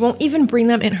shoes. She won't even bring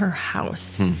them in her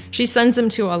house. She sends them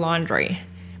to a laundry.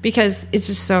 Because it's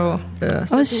just so...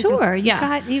 sure.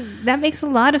 That makes a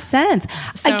lot of sense.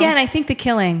 So, again, I think the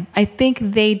killing. I think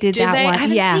they did that one. I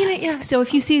haven't seen it yet. So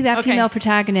if you see that female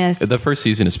protagonist... The first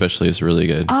season especially is really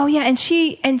good. Oh, yeah.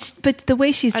 But the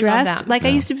way she's dressed, I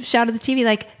used to shout at the TV,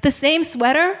 like, the same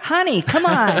sweater? Honey, come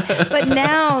on. But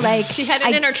now, like... She had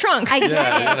it in her trunk. I get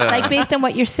it. Like, based on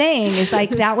what you're saying, is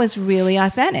like, that was really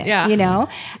authentic,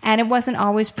 And it wasn't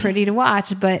always pretty to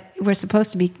watch, but we're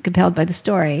supposed to be compelled by the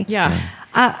story. Yeah.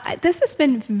 This has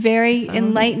been very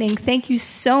enlightening. Thank you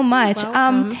so much.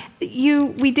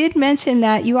 We did mention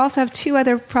that you also have 2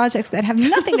 other projects that have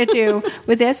nothing to do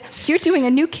with this. You're doing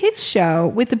a new kids show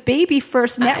with the Baby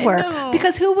First Network,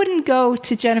 because who wouldn't go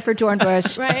to Jennifer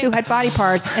Dornbush, who had body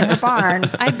parts in her barn?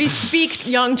 I'd bespeak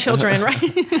young children, right?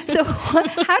 So how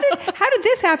did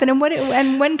this happen, and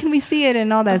when can we see it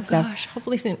and all that stuff? Gosh,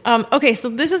 hopefully soon. Okay, so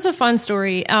this is a fun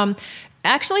story.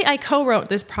 Actually, I co-wrote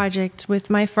this project with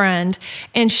my friend,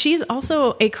 and she's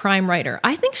also a crime writer.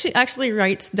 I think she actually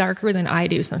writes darker than I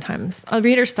do sometimes. I'll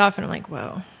read her stuff, and I'm like,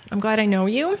 whoa, I'm glad I know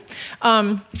you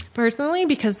personally,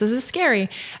 because this is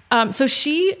scary. So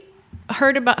she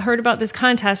heard about this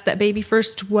contest that Baby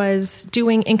First was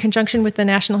doing in conjunction with the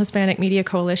National Hispanic Media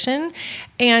Coalition,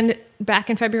 and back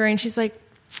in February, and she's like,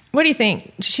 what do you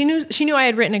think? She knew I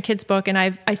had written a kid's book, and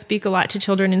I speak a lot to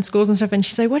children in schools and stuff. And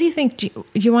she's like, what do you think? Do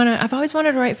you want to, I've always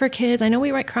wanted to write for kids. I know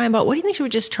we write crime, but what do you think? Should we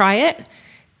just try it?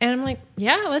 And I'm like,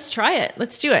 yeah, let's try it.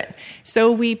 Let's do it.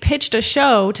 So we pitched a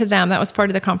show to them. That was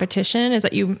part of the competition, is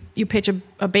that you pitch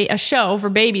a show for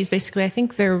babies. Basically, I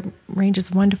think their range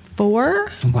is 1 to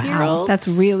 4 year olds. That's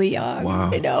really young.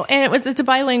 Wow. I know. And it's a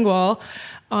bilingual.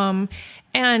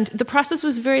 And the process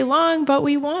was very long, but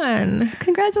we won.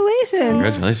 Congratulations.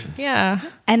 Congratulations. Yeah.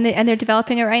 And they're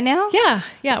developing it right now? Yeah.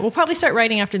 Yeah. We'll probably start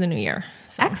writing after the new year.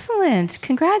 So. Excellent.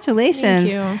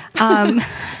 Congratulations.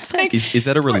 Thank you. Is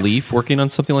that a relief working on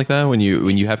something like that when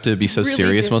you have to be so really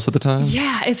serious most of the time?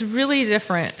 Yeah, it's really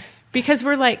different because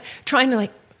we're like trying to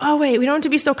like, oh wait, we don't have to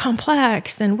be so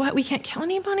complex, and what, we can't kill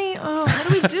anybody? Oh, how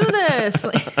do we do this?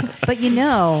 But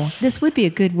this would be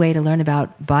a good way to learn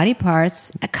about body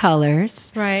parts,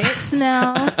 colors, Right.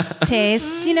 smells,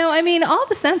 tastes. All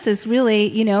the senses really,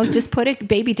 just put a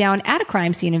baby down at a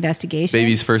crime scene investigation.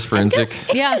 Baby's first forensic.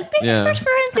 Yeah. Baby's first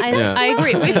forensic. I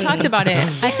agree. We've talked about it.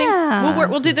 I think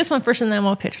we'll do this one first, and then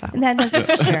we'll pitch that.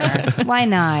 Sure. Why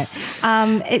not?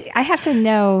 I have to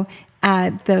know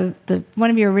the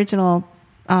one of your original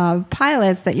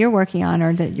pilots that you're working on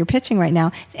or that you're pitching right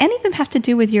now. Any of them have to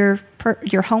do with your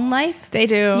home life? They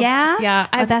do. Yeah?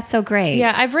 Yeah. That's so great.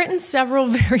 Yeah, I've written several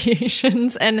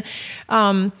variations, and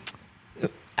one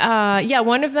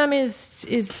of them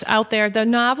is out there, the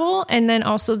novel, and then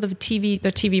also the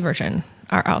TV version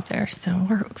are out there. So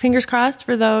we're fingers crossed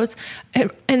for those.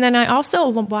 And then I also, a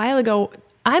while ago,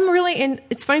 I'm really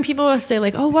it's funny, people will say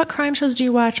like, oh, what crime shows do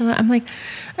you watch? And I'm like,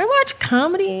 I watch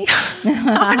comedy. I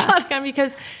watch a lot of comedy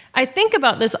because I think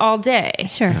about this all day.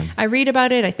 Sure. I read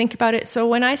about it. I think about it. So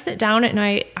when I sit down at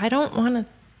night, I don't want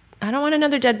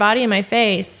another dead body in my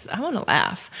face. I want to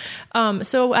laugh.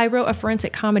 So I wrote a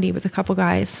forensic comedy with a couple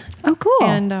guys. Oh, cool.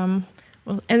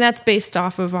 And that's based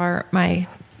off of my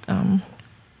home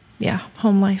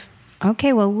life.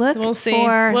 Okay, well, look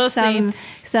for some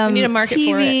We need a market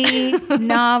TV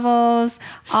novels,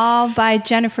 all by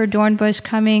Jennifer Dornbush,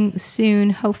 coming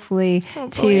soon, hopefully,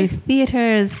 to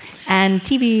theaters and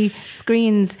TV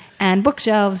screens and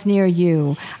bookshelves near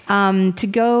you. To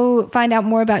go find out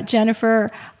more about Jennifer,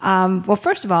 well,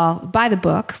 first of all, buy the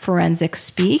book, Forensic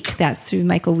Speak. That's through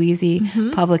Michael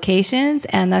Weezy Publications,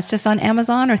 and that's just on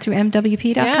Amazon or through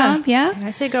MWP.com. Yeah?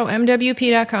 I say go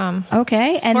MWP.com.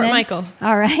 Okay. Support Michael.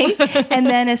 All right. And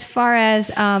then as far as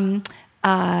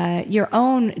your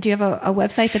own, do you have a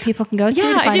website that people can go to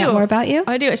find out more about you?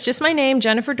 I do. It's just my name,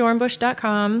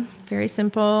 JenniferDornbush.com. Very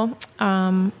simple.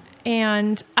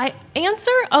 And I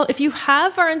answer, if you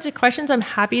have forensic questions, I'm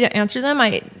happy to answer them.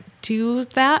 I do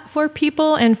that for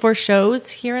people and for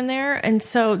shows here and there. And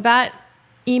so that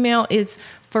email is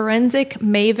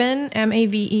forensicmaven,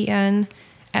 MAVEN,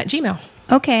 @gmail.com.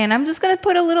 Okay, and I'm just going to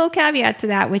put a little caveat to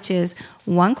that, which is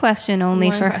one question only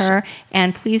her,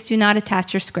 and please do not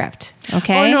attach your script.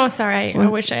 Okay? Oh no, sorry, I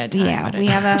wish I had time. Yeah, we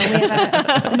have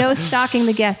a no stalking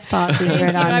the guests policy here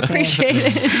at I appreciate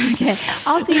it. Okay.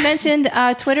 Also, you mentioned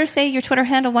Twitter. Say your Twitter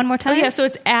handle one more time. Oh yeah, so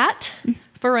it's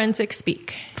 @Forensic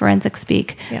Speak. Forensic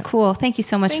Speak. Yep. Cool. Thank you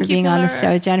so much for being on the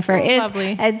show, Jennifer. So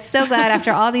lovely. I'm so glad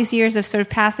after all these years of sort of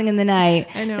passing in the night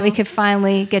that we could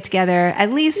finally get together,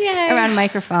 at least around a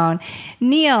microphone.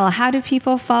 Neil, how do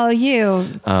people follow you?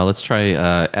 Let's try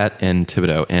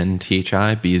 @NThibodeau,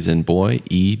 NTHI, B as in boy,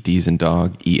 E, D as in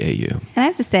dog, EAU. And I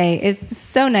have to say, it's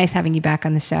so nice having you back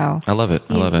on the show. I love it.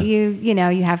 I love it.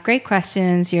 You have great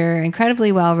questions. You're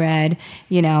incredibly well read,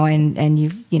 and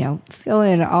you fill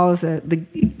in all of the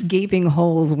gaping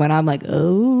holes when I'm like,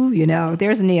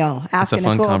 there's Neil asking it's a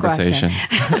fun cool conversation.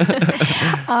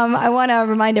 I want to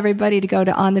remind everybody to go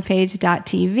to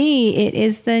onthepage.tv. It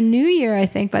is the new year, I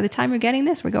think. By the time you're getting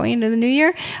this, we're going into the new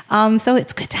year. So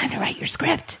it's a good time to write your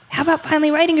script. How about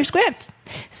finally writing your script?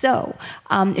 So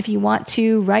if you want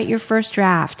to write your first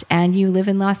draft and you live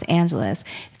in Los Angeles,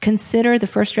 consider the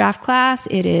first draft class.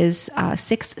 It is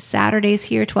 6 Saturdays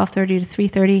here, 12:30 to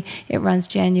 3:30. It runs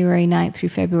January 9th through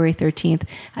February 13th.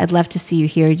 I'd love to see you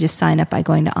here. You just sign up by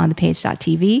going to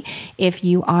onthepage.tv. If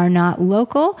you are not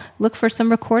local, look for some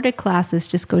recorded classes.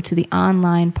 Just go to the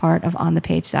online part of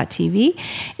onthepage.tv.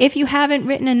 If you haven't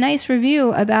written a nice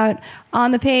review about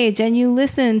On the Page and you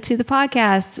listen to the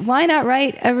podcast, why not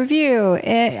write a review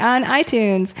on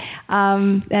iTunes?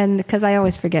 And because I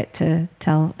always forget to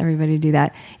tell everybody to do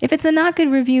that. If it's a not good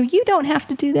review, you don't have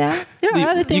to do that. There are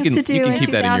other things to do you can in keep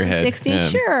 2016. That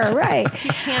in your head. Sure, right.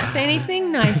 You can't say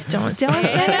anything nice. Don't say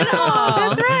it at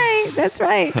all. That's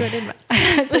right. Good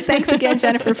advice. So thanks again,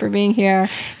 Jennifer, for being here.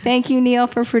 Thank you, Neil,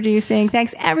 for producing.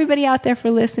 Thanks, everybody out there,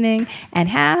 for listening. And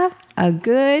have a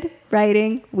good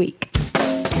writing week.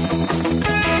 Bye.